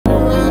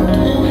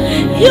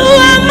You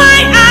are my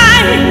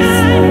eyes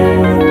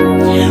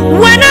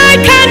when I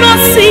cannot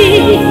see.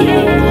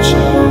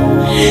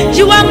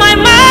 You are my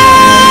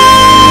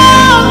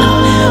mouth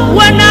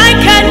when I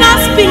cannot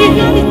speak.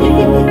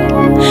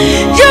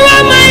 You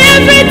are my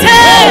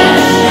everything,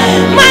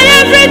 my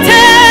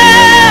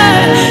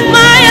everything,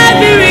 my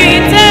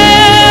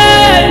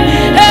everything.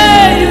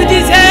 Hey, you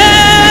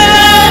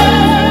deserve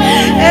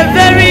a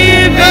very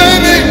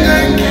big.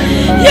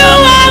 You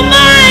are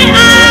my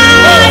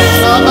eyes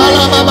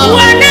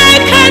when I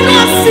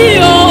cannot see.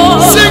 Oh,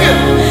 Sing it.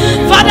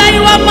 Father,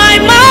 you are my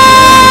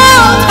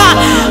mouth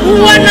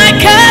when I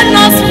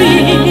cannot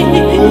speak.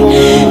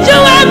 You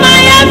are my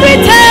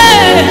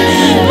everything,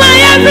 my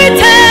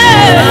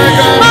everything,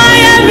 my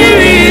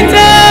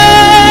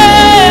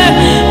everything.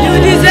 You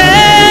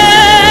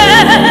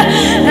deserve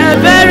a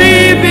very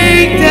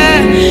big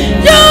thing.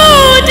 You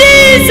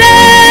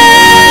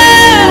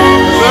deserve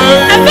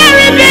a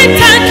very big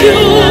thank you.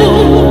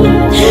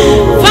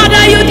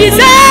 Father, you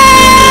deserve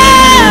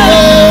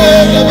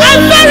a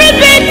very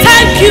big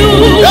thank you.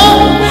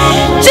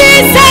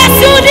 Jesus,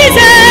 you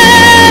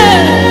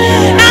deserve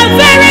a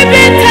very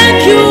big thank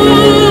you.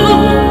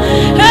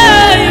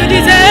 Hey, you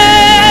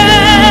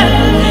deserve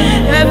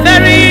a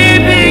very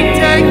big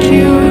thank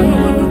you.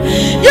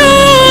 You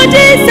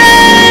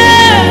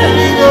deserve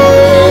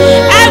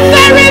a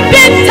very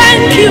big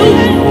thank you.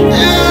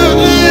 You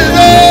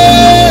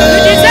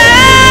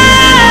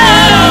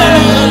deserve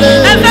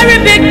a very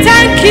big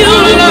thank you.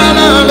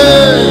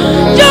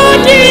 You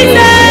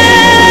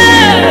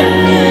deserve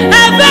a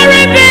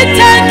very big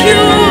thank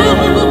you.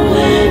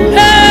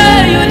 Hey,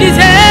 you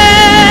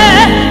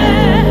deserve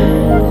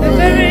a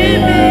very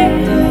big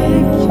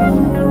thank you.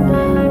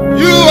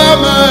 You are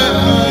my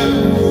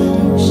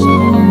eyes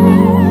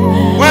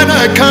when I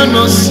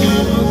cannot see.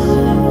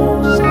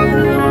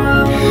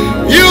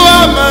 You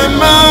are my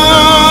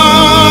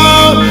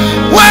mouth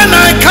when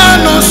I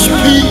cannot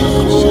speak.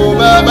 Oh,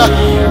 Baba,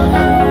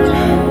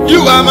 you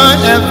are my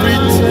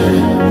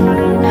everything,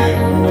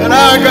 and I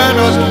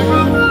cannot do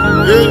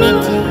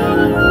anything.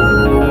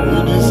 You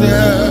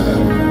deserve,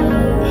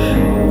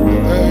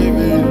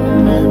 baby.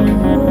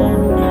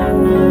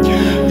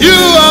 You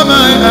are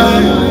my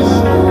eyes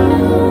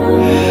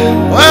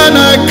when I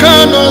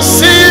cannot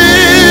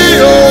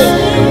see. Oh,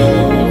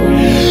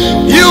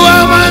 you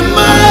are my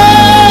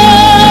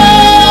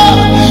mouth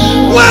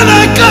when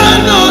I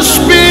cannot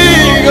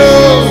speak. Oh,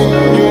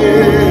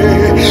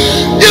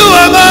 you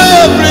are my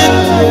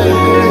everything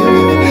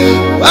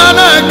when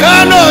I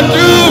cannot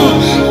do,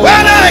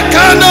 when I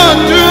cannot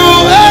do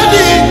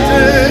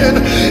anything.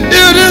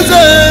 You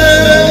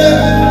deserve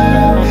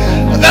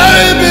a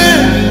very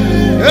big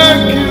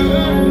thank you.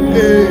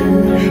 Hey,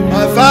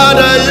 my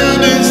Father, you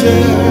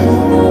deserve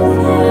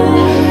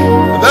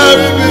a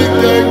very big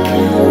thank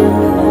you.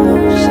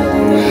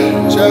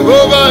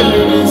 Jehovah,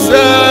 you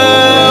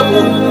deserve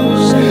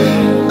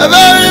a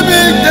very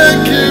big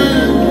thank you.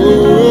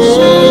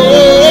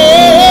 Oh,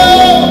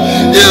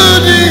 you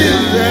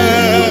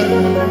deserve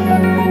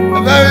a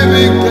very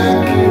big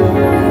thank you.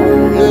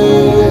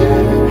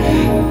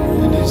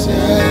 You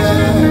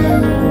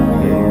deserve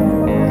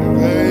a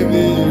very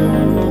big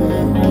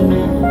thank you.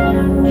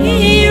 He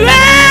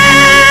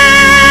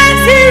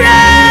reigns, he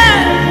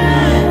reigns,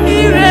 he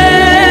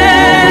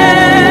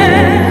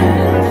reigns.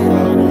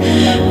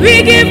 We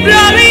give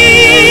glory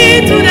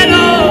to the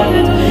Lord.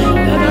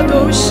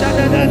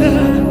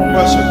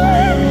 Worship.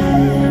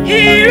 He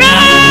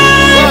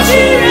reigns,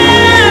 he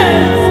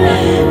reigns,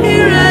 he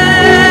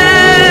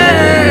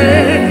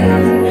reigns.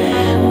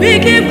 We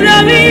give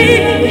glory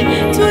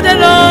to the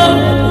Lord.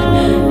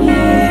 He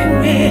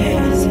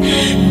reigns.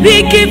 We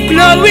give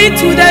glory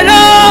to the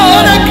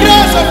Lord. The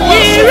cross of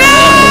He worship.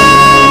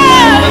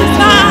 reigns.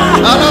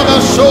 Another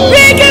soul.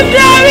 We give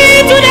glory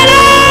to the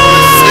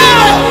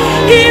Lord.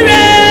 He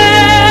reigns.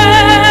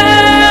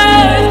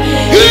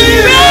 He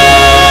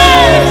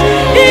reigns.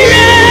 He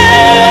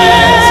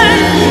reigns.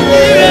 He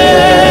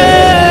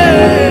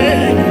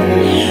reigns.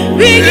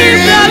 We give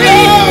glory.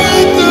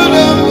 to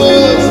the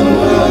Most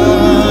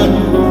High.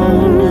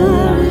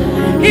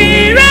 He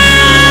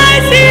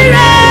reigns. He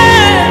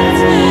reigns.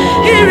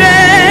 He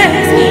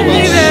reigns. He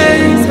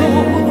reigns. Oh,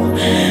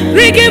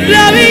 we give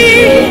glory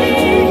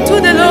to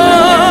the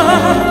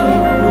Lord.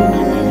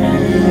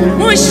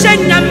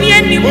 Mushanya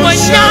mieni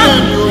monya.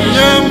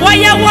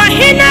 Waya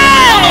wahine.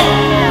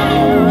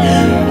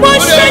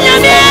 Mushanya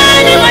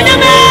mieni monya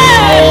me.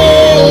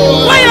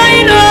 Waya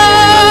ino.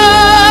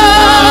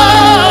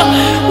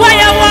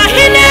 Waya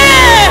wahine.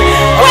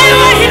 Waya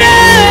wahine.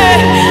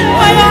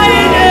 Waya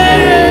wahine.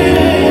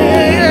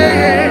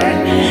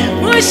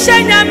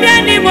 Mushanya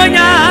mieni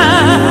monya.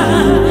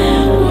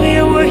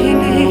 Waya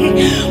wahine.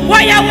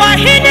 Waya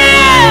wahine.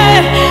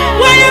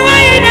 Waya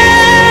wahine.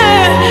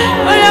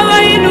 Waya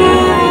wahine.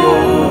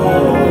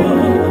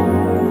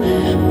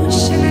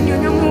 Mushanya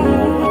nyonyamu.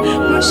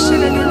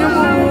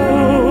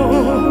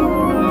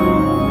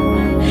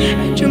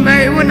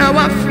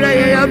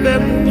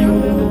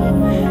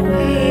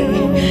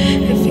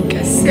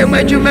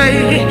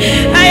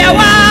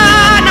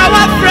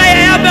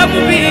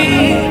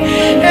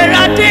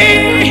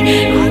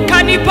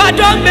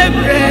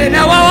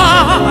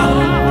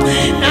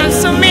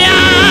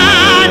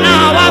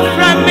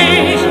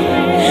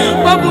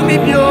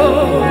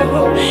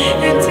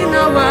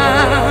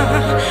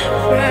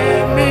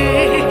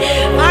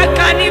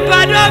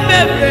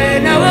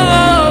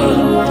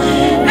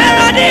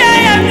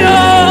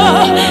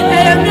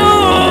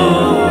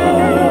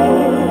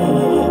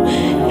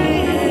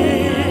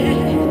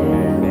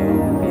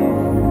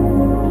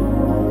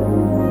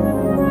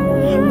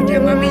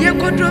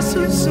 kodro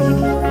sunsun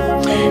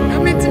na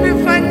mitimi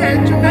fanya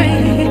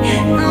jumai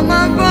mama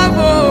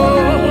babo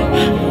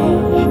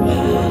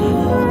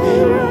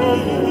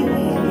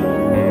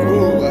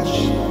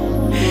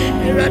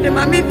erade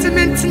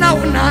mamitimi ntina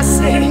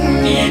wonase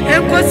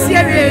ekosi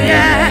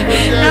awiye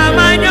na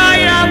manyo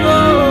yabo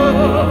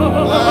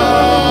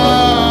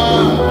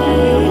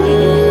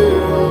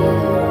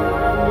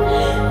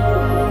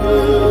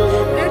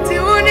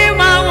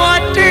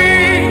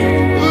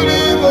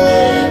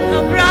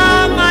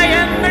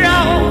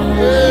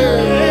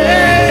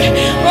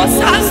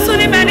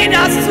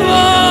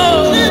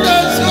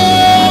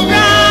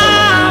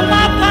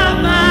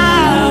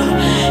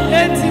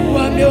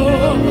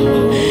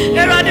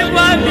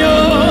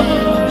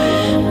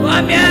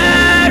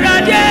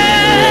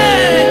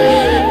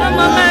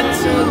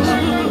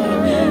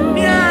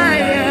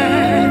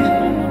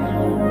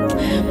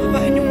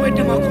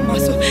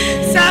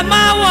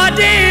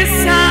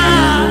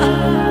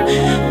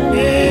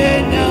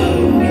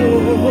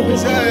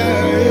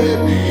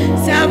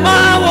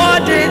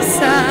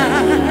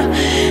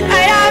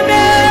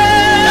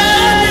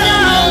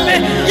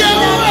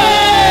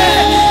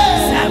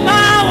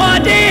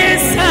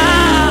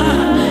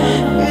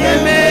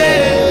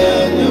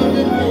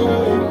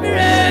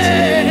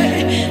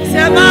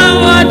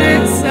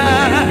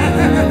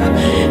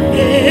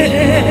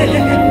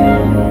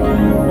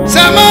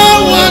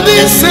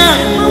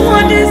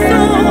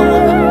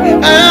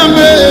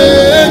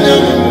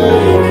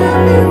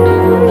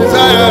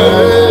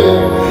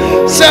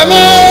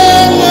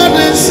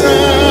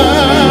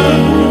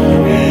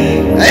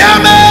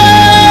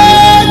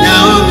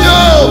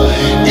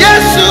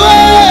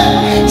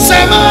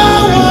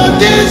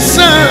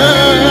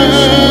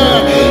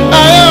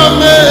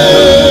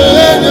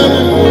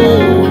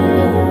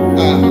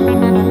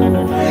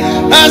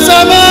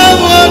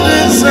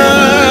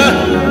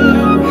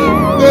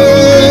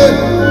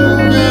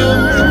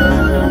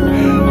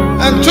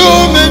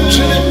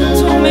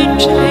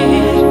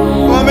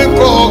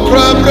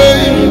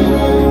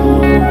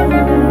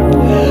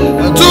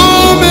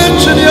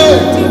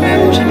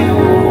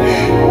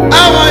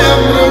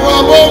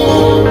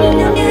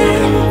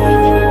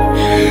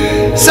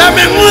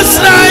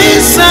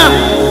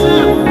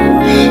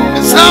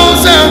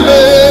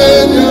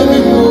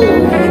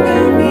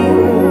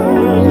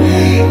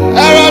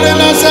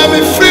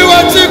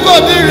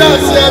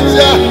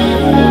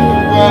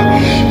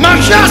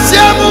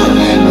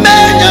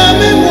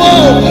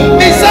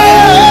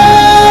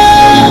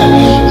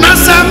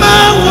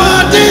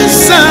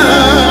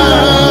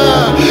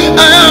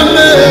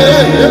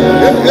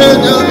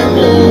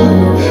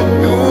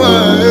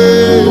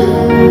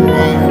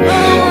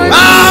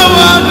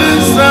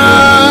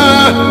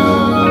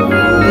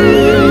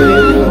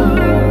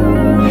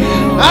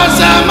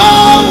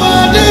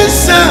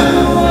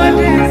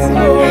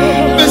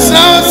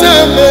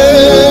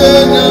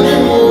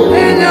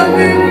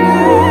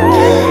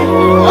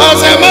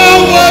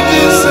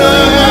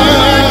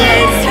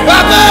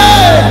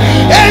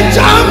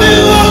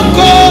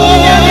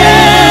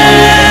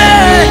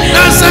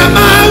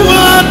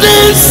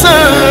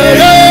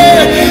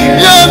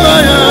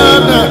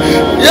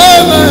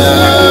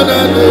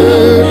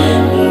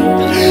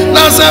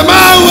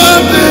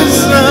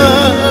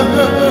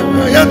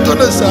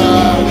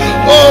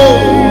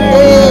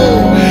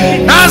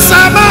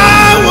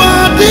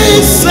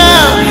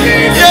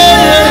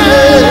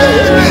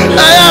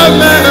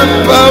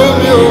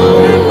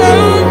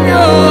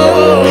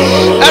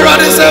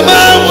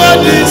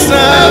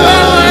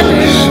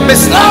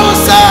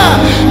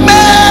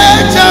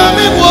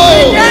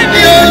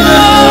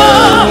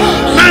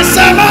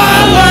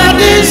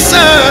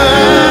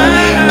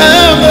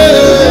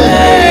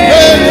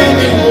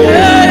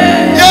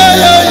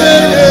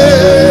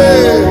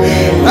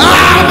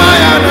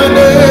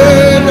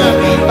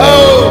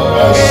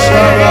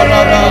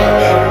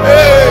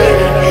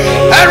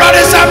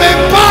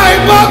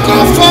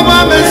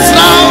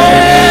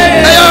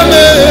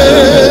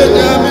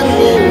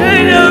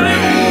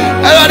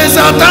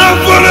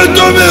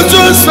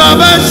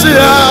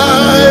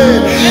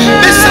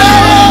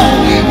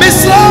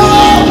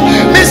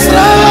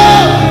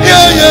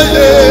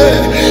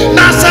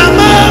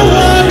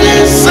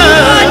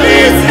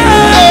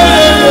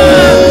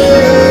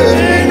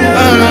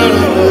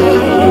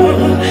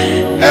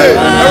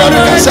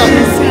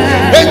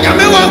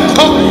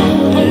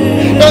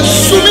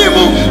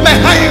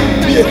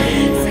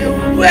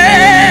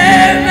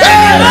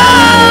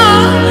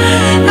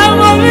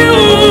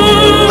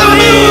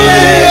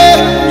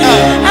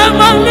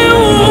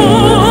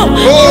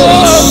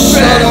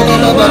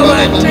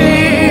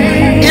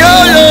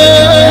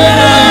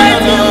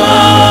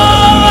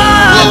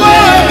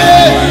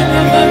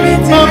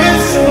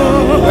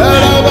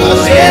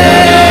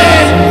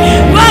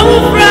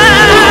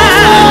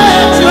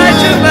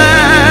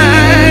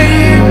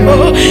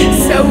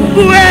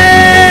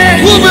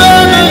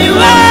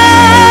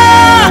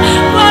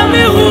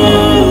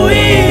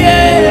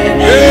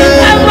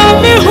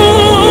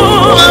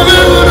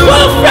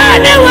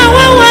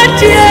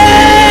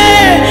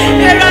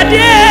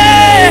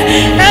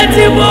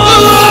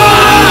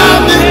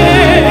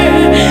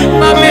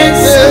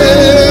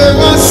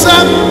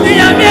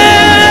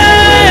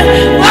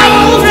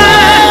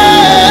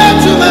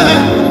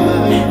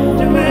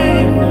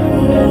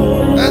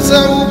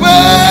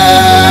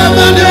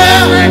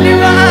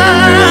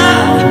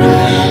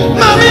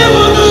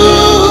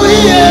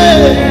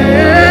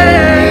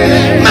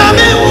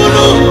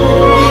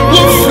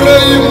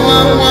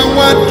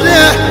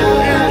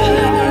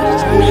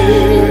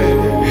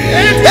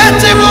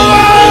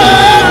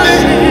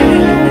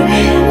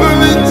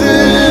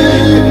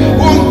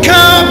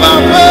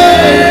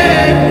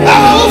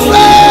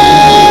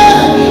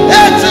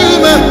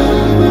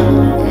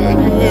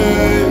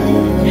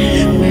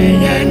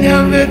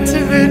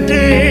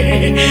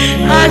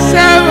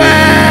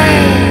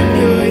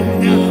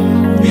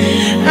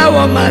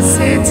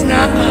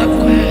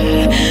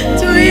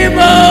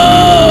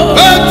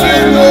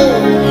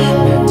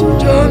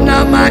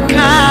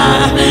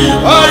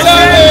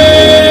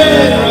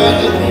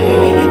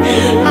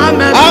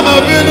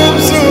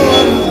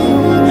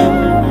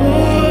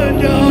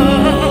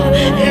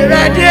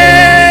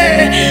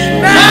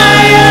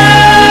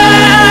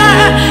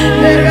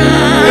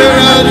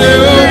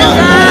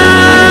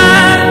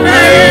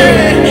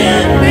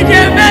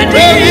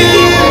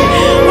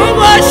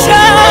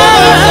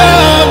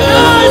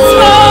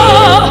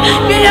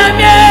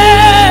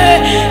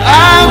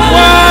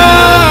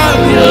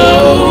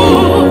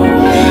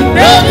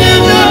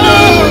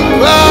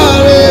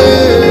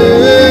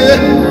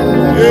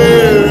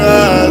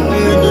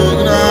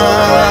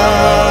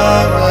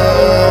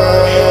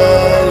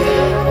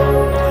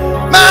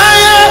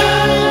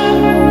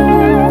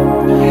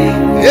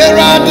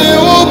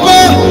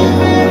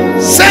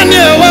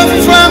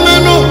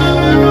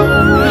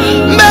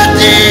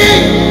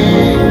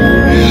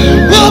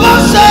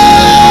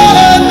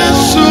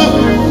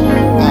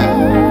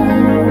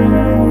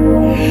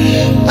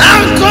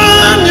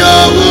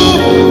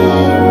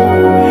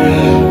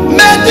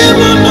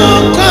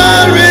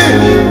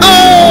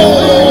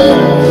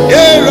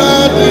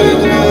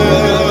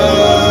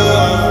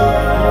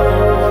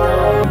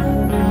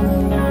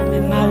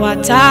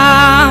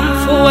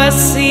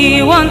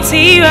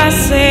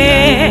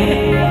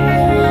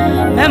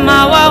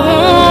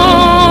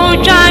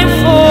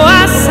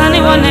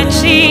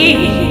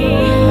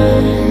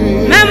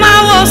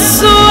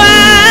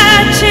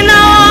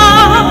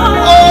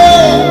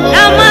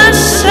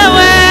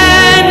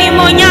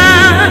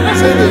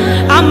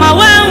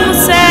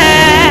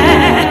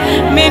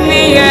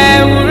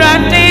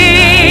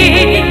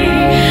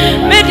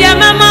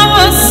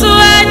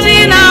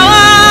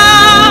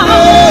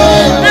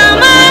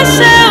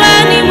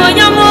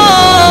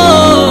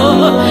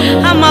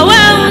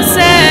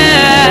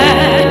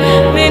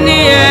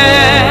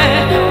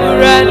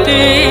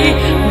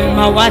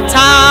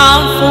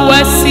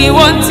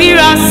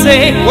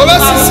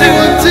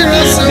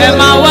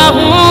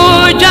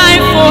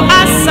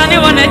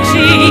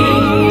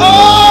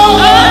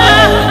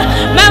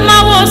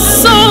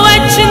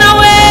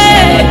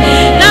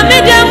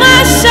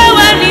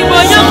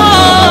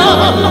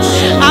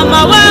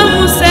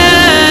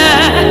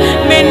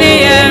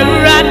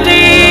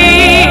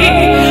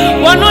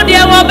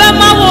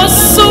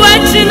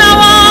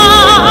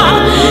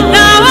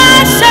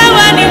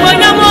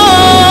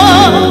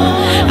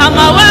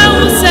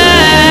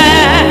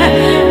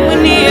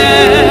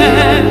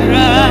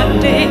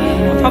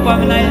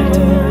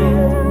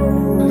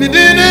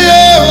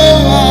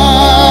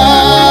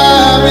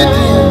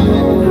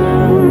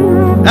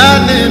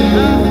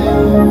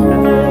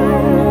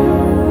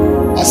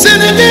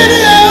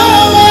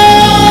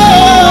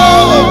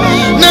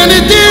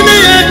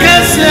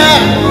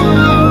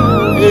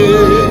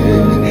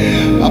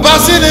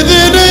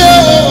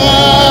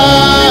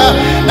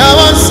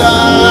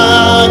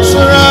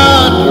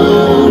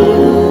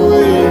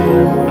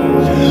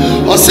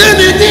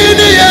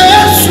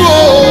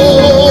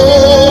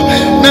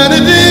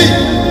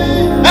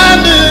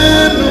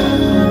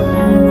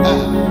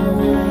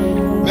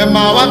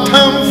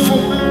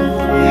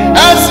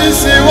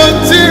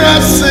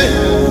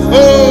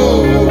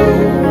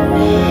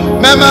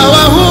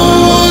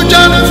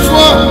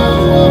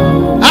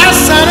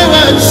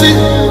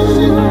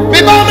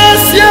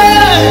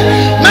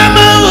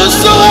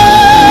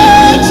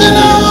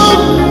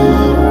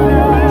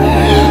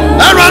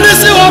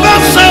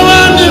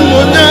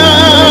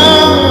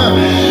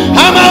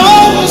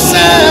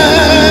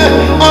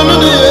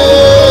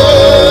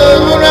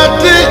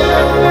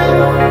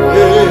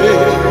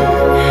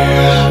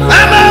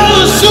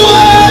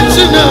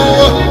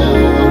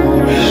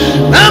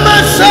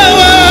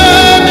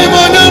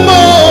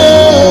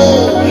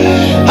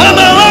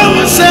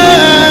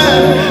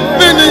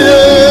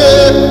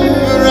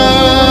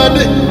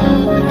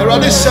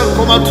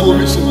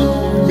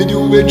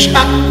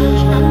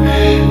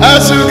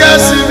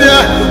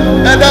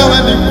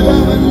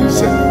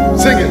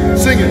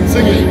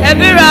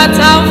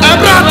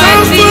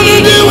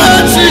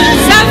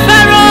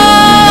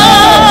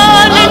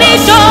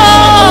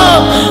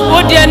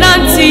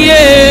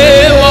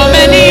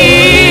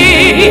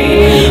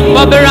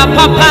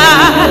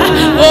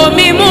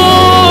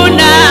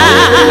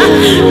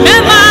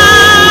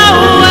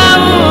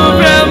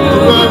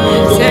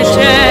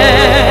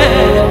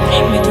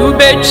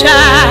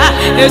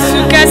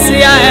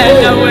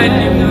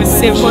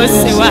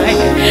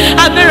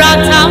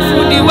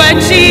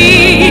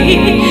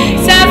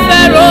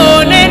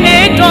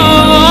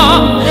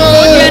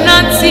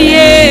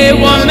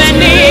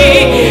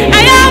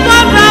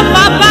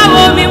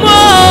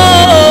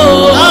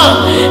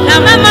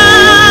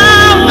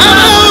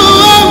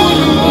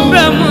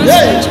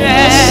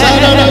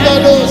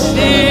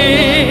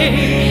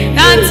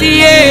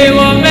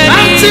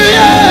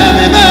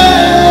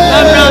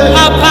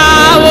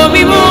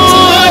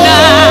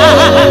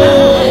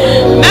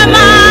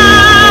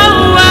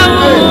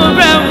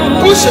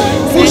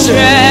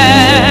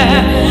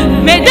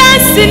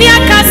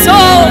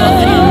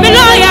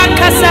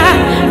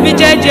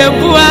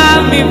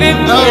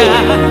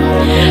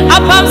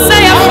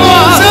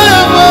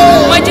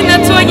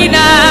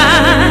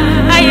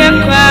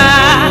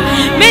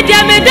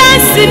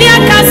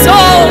so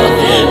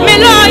me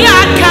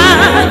lawyer ka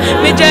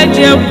me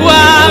jeje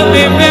bua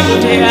me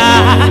memdia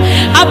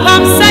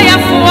apam saya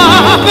fo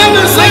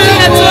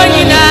wajina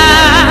tuonyina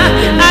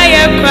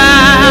ayekwa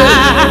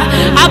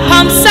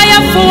apam saya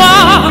fo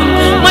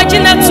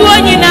wajina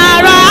tuonyina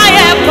ra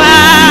ayekwa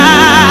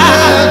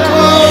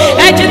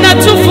ejina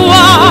tufu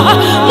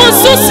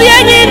mususu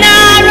enyina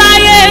ra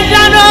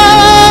ayedano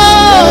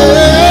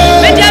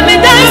me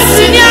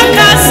dansi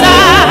nyakasa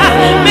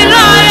me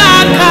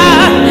lawyer ka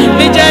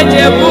me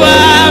jeje bua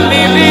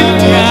me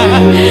memdia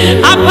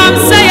apam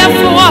saya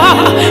fo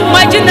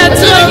wajina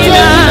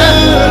tuonyina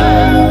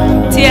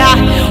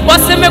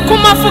wase me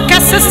kuma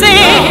fuka sese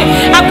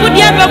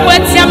akudia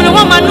begwati amne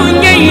woma no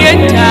nye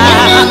yenda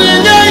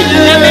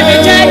na me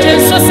jeje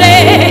so se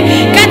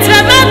katra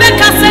ma be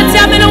kaseti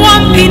amne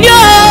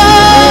wampinyo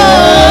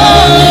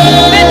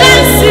me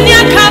dansi ni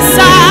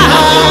akasa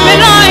me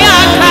loya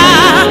ka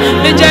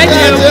me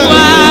jeje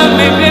wa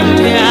me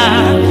bemdia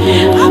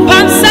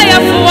apamsa ya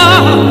fuwa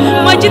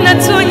wajina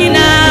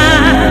tunyina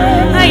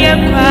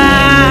ayekwa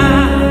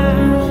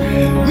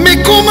me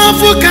kuma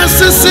fuka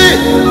sese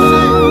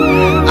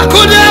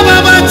akudia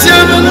baba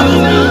tiano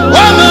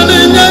woman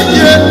in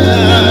ye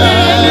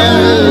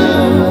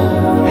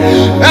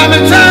I'm a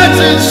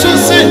touch so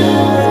say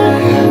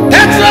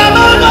that's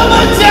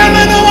mama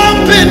tiano no one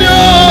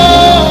pinyo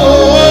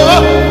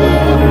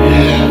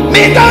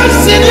me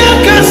dance in your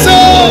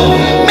castle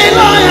me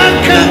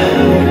loyaka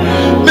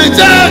me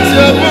touch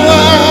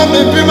me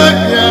be my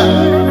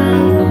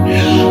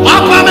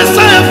apa me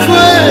say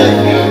fue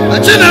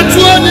ajina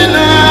tuoni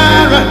na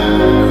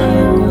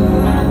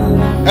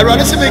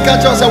everybody see me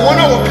catch us one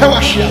of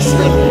power shares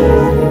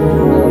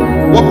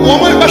what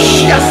woman was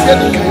shares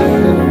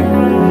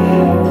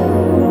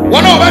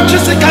one of our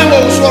just kind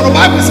of so the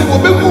Bible say we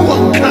be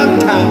one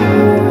can't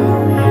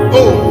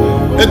oh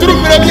e duru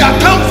me be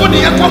account for the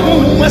ekwa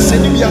hu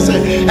maseni bi ase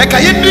e ka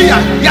ye bi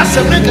ya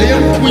se me ka ye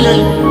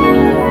kuyen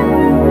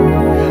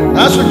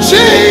aso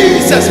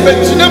Jesus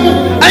betinemu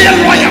aye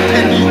lawyer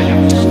penny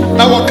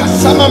na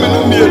wakasama me no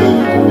mielu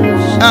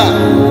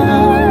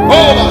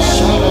oh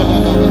bashala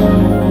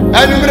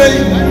Anumrei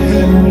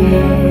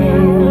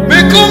me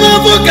como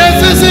boca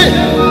sese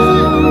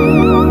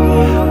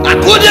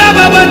akudia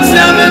baba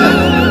tiame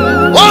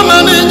o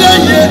mama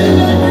nyaye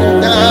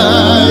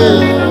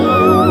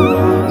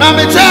na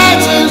me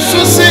chache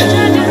susi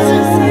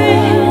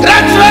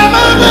gratra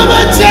mama baba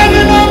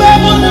tiame no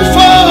baba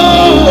fo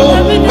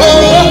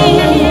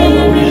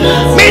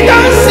me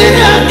dansi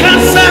ya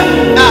kansa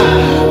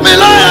me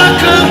loya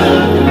kan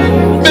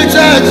me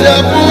chache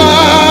bua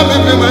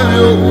me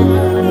mario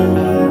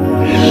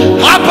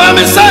Apa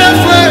me say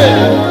free,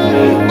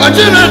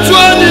 wajina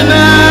tuoni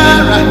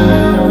nara.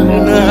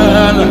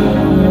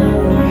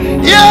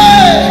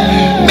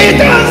 Yeah, me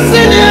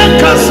dancing ya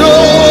kaso,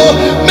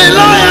 me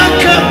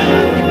loyaka,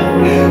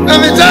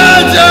 me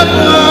jaja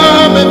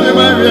me be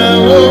maria.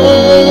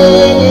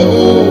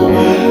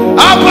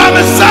 Apa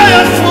me say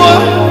free,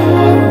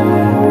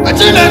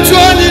 wajina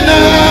tuoni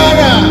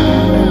nara.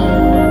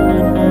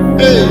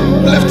 Hey,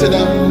 lift it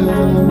up.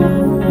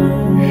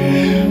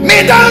 Me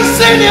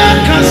dancing ya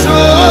kaso,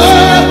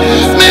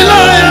 me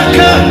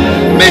loyaka,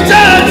 me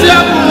jaja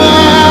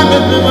me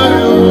be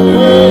mario.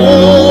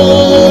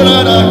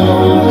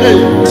 Hey,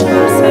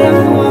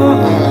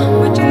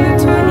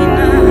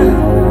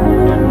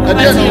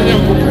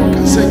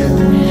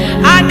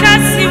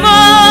 Akasimo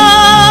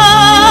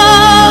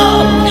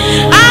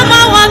ama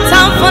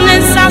watamfone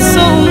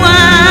sasowa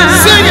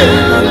sing it.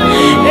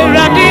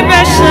 Eradi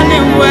beshane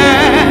we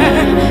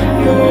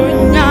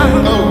yonya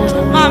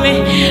mami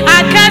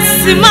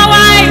akasimo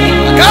wai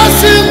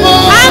Kasimo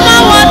ama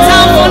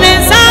watamfone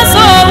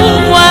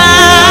sasowa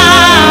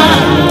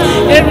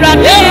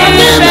Eradi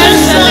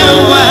beshane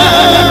we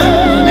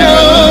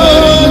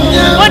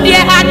Odie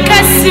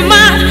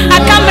akasima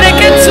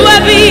akamreke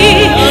tuabi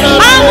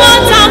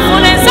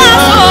awatamfone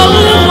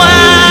sasowa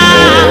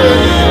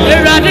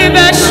Eradi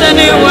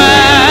beshane we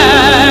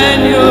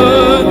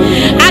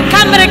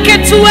akamreke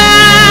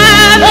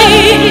tuabi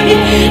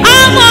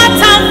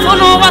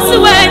awatamfone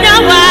wasuwenya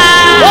wa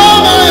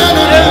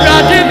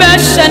Eradi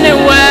beshane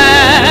we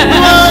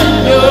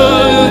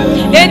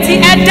eti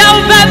edaw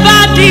baba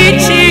di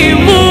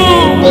chimu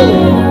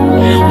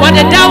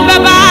wade daw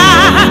baba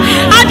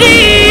adi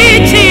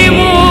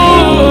chimu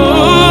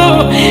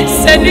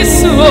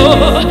senisu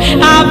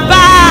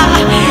aba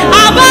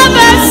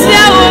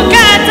besia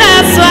ukata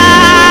swa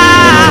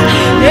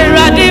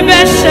Eradi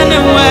beshane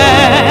we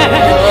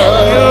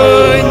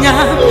yonya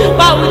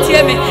wa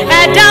utieme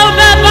edaw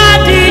baba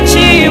di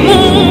chimu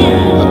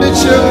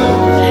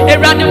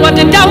Eradi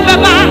wade daw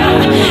baba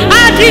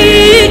adi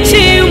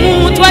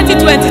chimu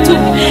 2022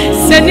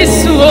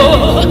 senisu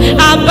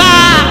aba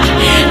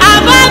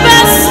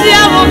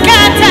besia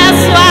ukata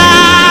swa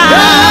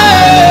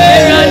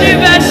Eradi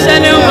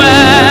beshane we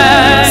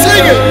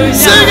sing it.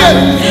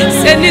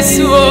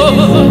 senisu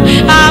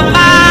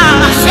aba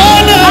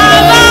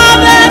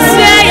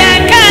besia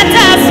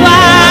ukata swa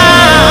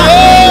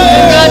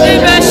Eradi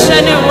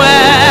beshane we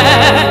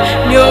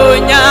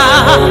yonya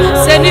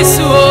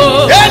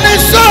Senisuo.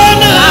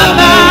 Enisona.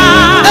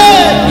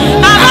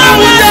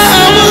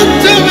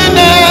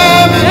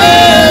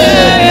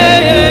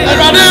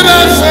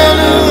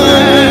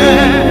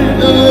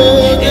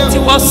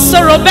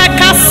 Soro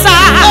bekasa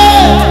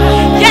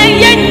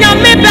ye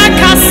nyame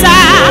bekasa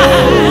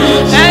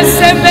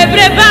ese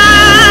bebreba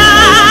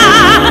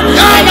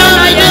ya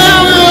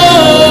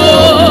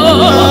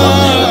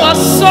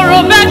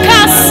soro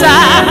bekasa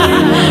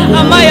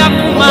amaya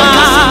kuma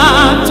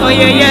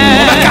toyeye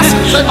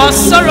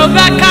soro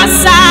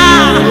bekasa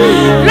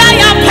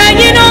raya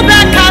penino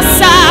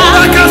bekasa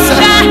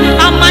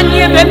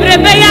amanye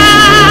bebreba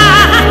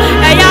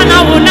ya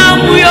na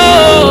wonambuyo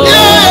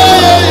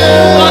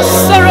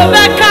soro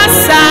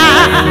bekasa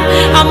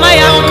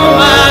amaya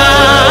kuma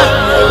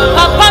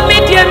papa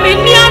media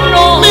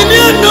miniano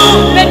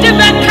mede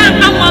beka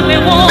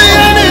amamewo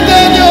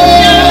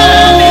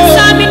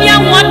saminia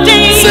wate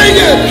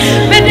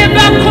mede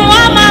beko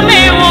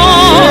amamewo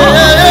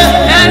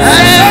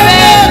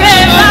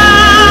esebeba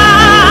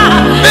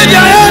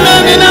media yana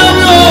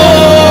minawo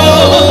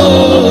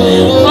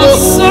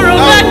soro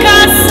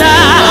bekasa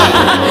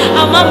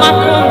amama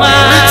kuma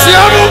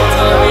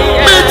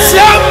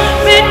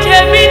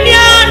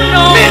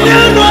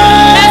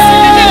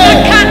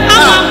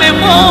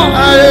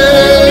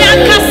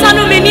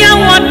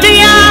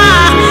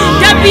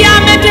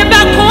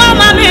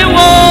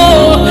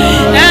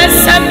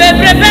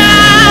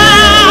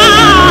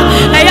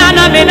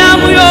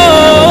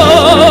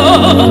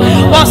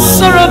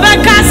Soro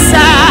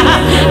bekasa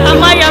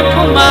amaya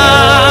kuma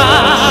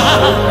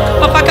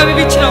papa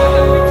kabibi chino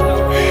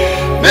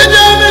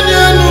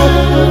Medameniano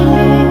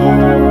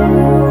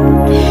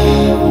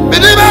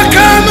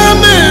Medabakama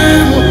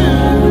memo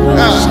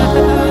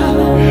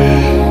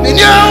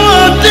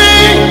Menyawati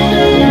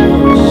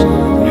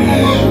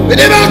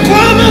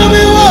Medabakwama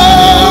mewo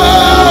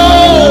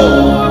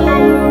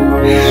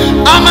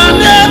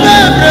Amanebe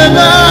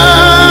breba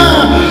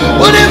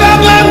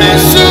Udibaba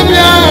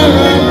mesubya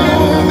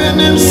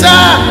Menimsa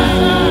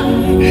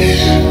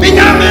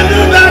Binyamenu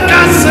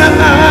bakasa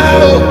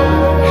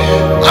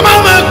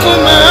Amama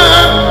kuma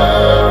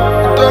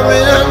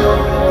Domiyam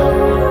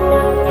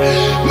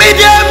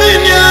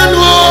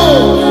Mediaminiano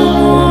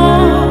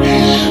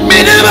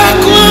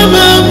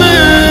Medabakuma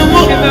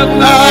memo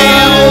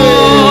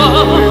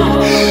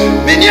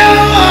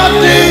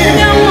Menyawati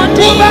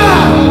Uba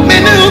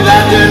Menuba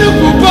Denu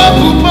Pupa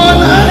Pupa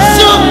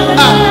Naso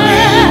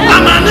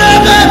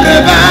Amanebe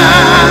breba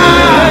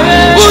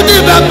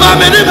Udibaba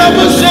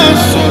Menibaba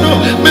Sansuno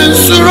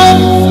Mensuro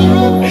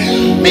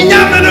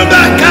Minyamenu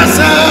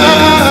bakasa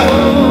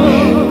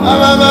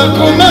Amama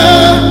kuma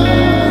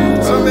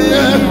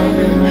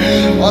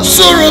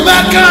Osoro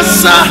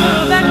bakasa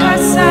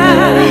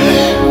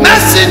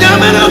Nasi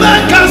nyamenu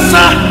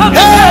bakasa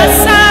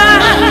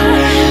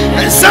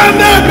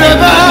Esambe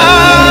breba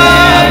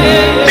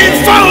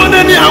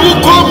Nifaone ni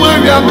awukomu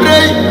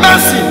eviabrei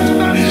Nasi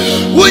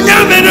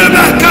Unyamenu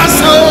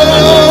bakasa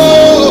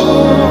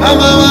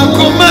Amama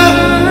kuma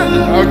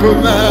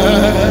Akuma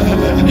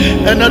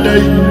Another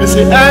you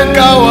say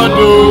Anka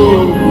wado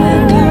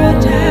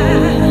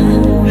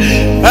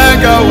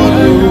Anka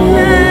wado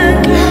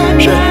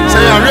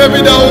Say I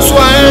read down so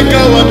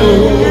Anka wado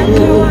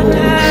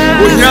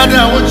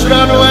Unyana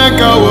wachirano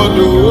Anka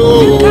wado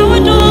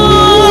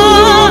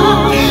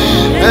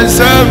And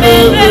some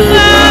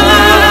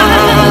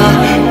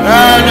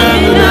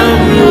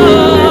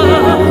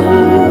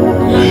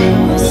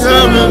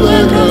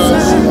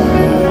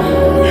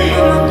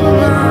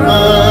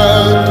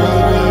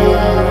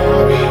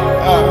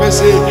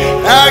say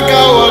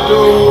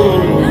Akawado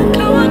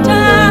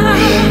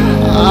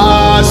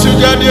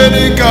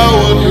Sujani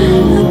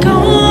Kawado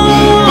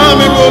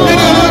Mami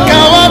Bobina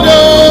Kawado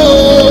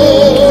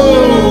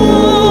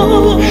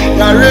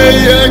Yare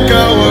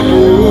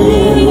Kawado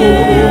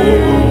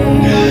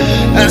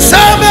and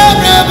Sama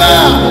Breva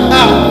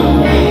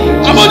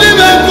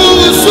Amodimeku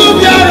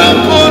Subiara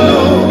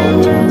Pono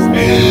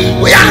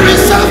we are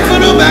reserved for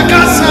the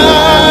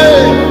Bakasai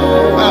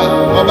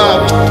Baba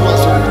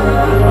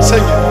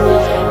sing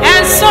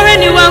and sorry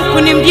ni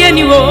wankunim die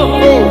ni wo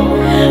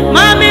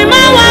mami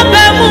mawa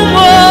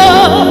bemumo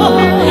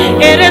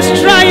it is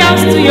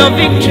triumphs to your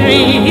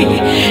victory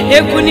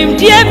ekunim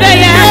die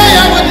beya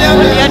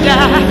yada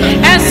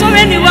and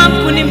sorry ni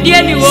wankunim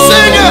die ni wo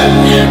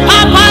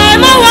papa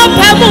mawa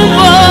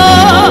bemumo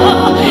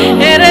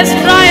it is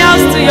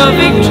triumphs to your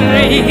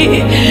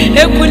victory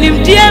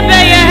ekunim die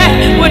beya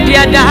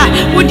wodiada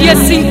wodia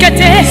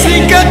sinkete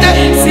sinkete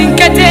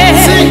sinkete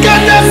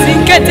sinkete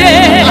sinkete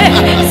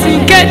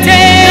sinkete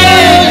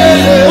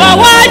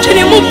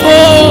wawajini mupo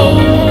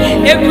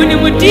ekuni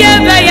mudie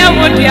beya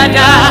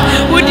wodiada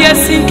wodia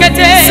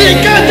sinkete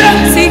sinkete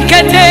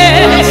sinkete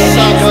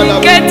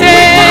sinkete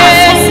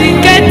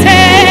sinkete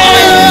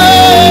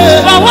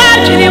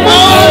wawajini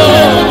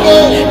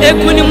mupo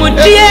ekuni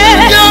mudie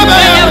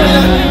beya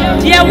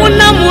dia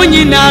wona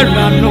munyina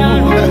rano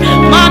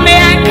mame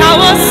anka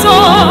woso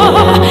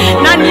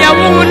na nia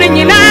wonu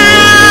nyina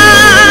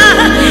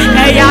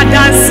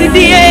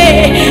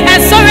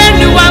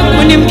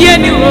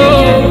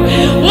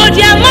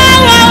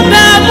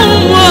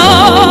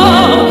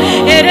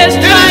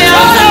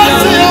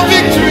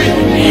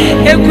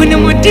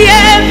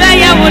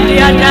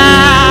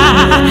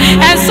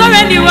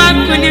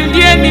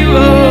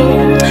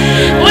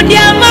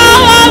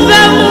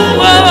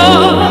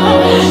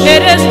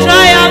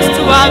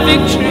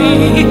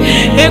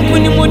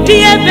ekuni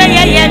mudie be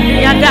ye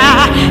yada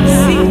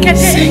sinkete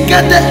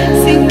sinkete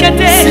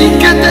sinkete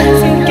sinkete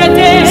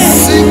sinkete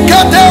sinkete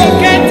sinkete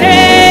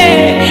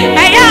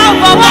aya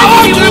baba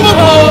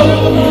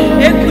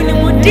ekuni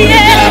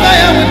mudie ba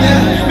ya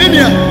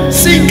mudia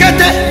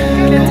sinkete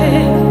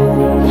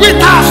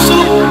witasu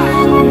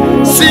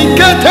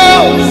sinkete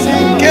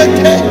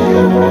sinkete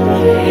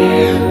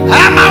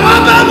ama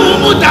waba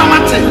mu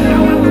damate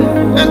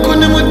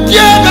ekuni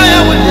mudie ba ya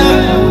mudia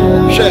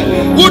she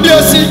wudio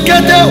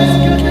sinkete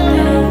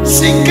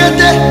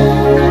sinkete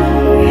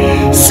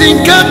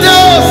sinkete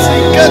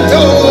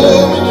sinkete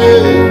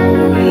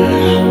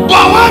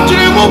bawa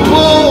jirimu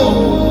po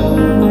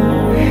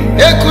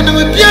ekuni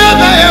mudie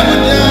ba ya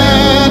mudia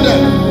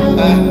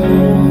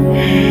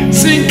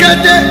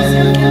sinkete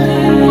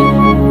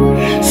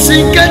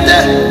sinkete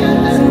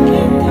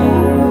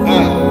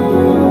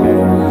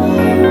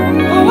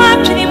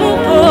wapini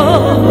mupo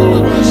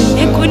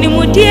ekuni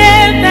mudie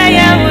ba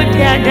ya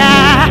mudiada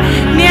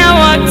ni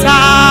awata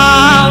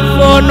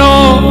fono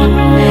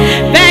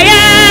ba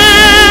ya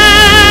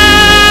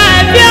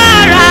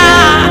biara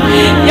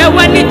ya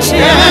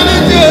waniche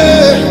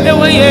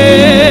ewe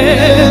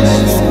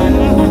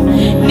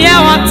ni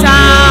awata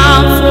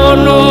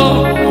fono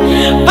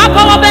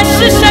papa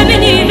wabeshisha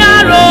nini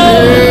naro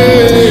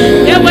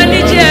ya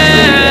waniche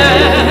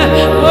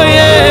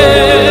oye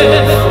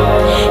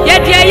ya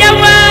dia ya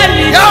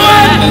waniche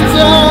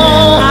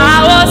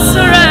awo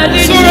sura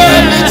nini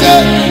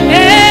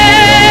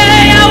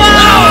ya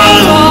wawo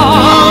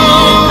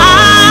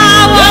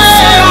awo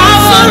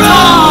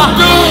sura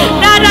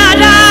da da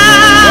da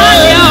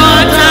ya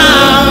wata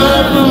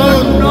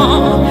no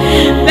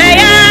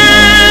beya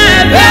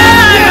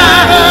bera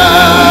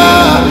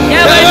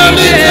ya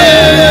waniche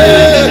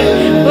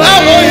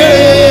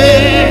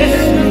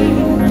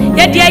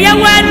ya dia ya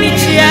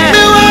waniche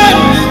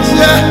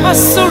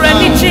osura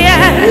niche ya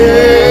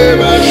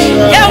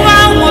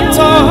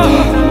wawoto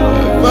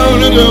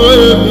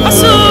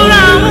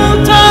osura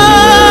muto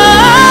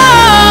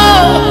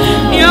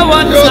ya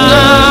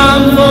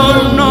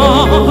watambono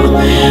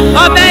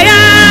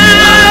obeya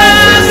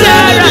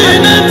sara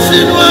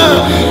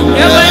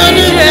ya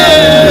waniche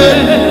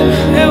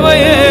ewe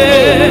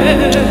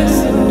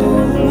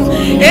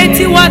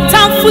eti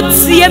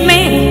watamfutie me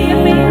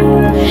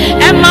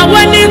ema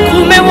wani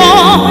kumewo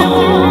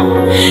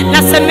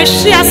na se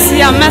meshia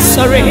si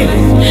amesore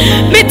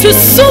mitu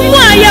sumu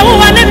ayewo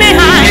wane me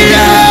hai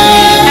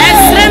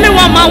esre me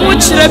wa ma wo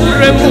chire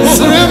bremu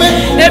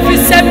efi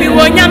se mi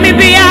wonya me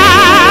bia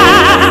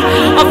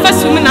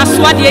ofasu mi na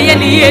so ade ye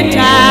ni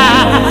yeta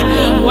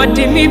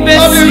wodi mi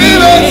besi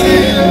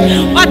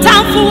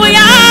watamfu wo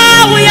ya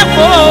wo ye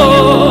ko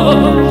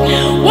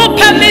wo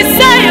pa me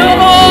sayo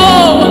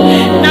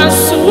na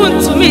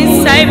suuntu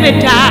mi sai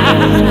beta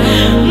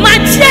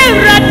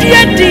machera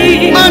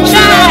diedi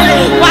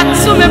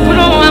watu me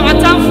puno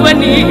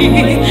watamfuani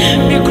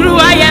mikru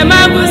aye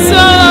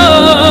mabuso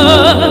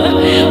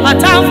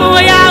watamfu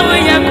ya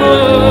uyako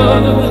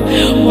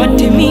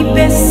wadi mi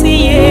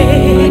besiye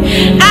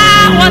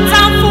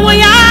watamfu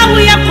ya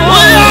uyako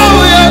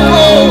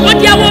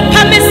wadi ya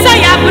wapamesa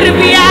ya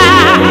bribia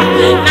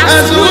na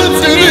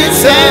suuntu mi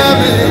sai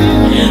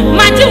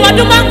maji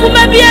waduma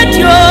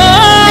kumabietyo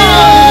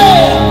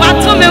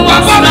watu me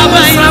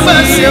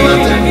wasrabaisi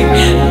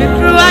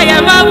mikru aye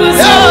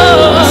mabuso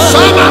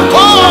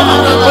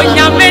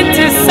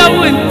onyamente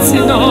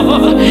sawuntino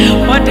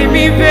wadi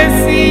mi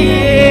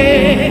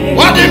besiye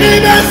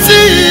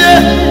besiye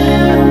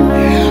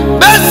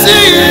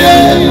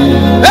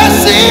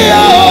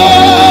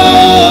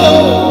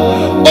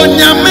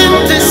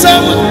onyamente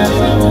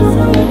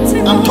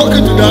sawuntino. I'm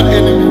talking to that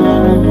enemy.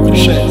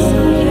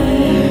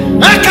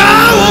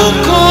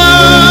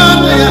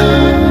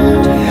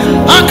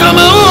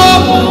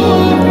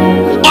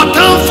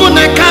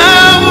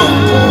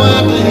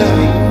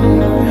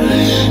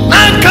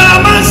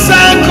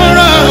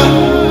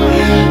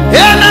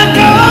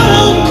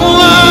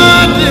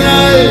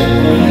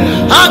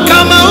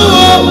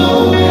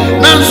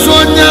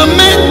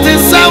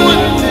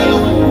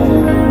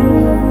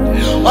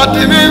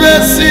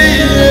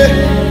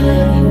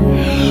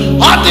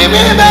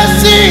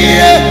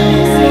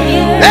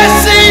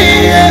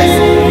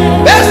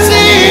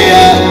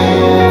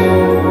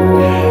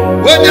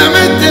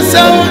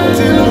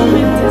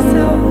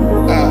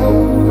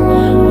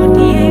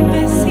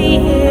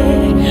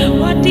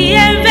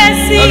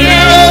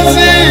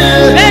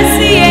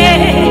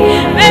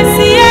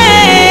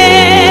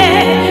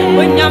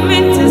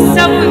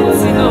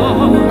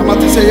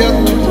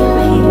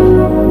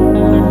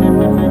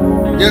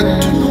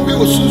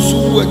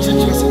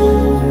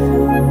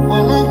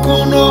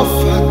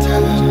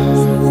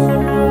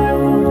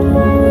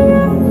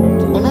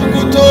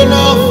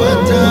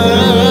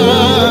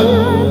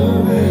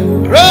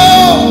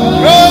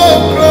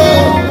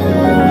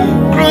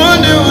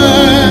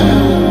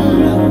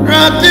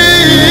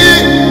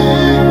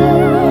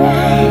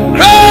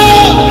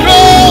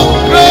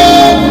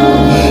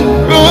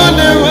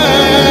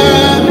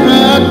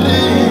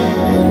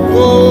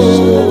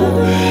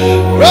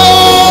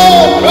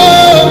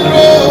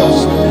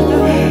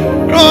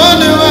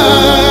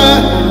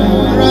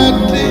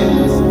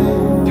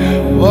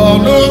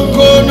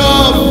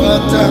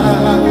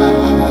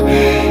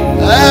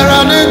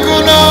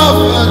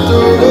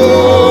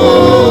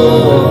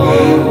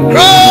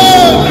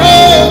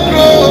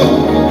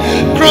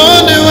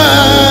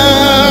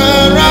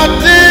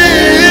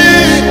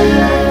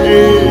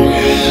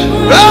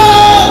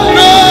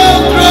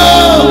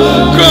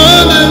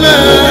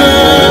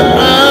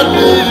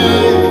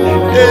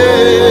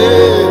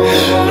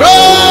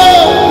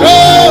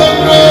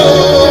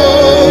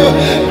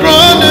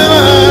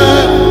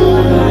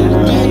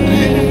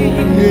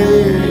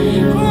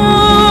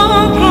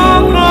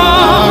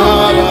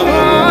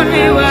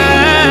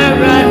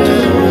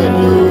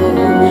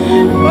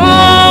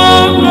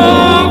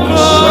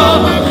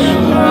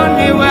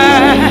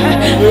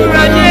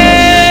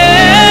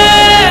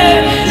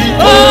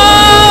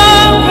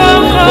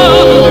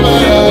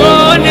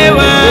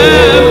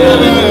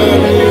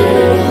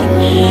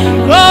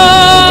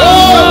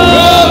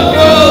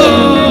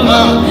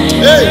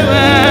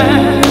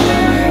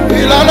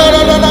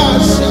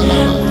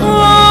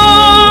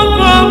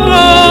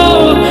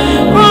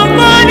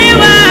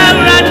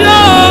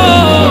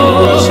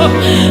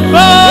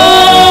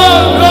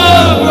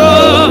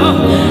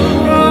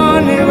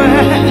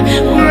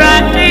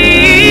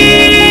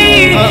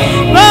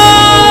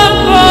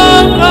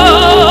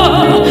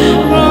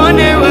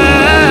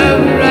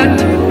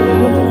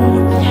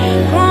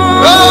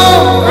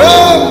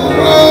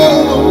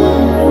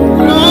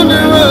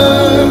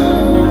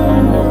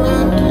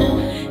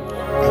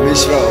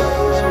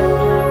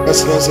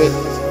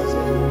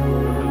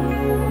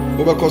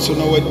 wobɛkɔ so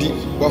na wadi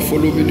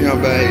wafollow me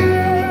nuabae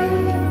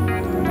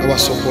na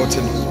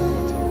wasupporting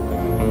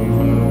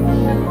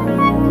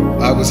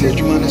Bible say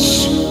adwuma ne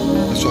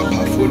so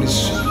apaafoɔ ne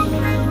so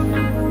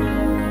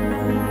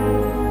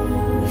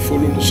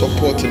follow no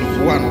support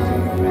no one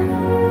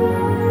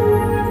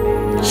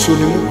so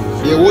ne mu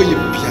deɛ wɔyɛ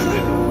biara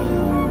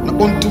na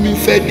ɔntumi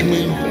mfa adwuma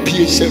yi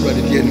pie hyɛ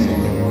Awurade deɛ ne mu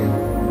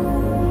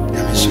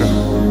nyame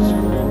hyira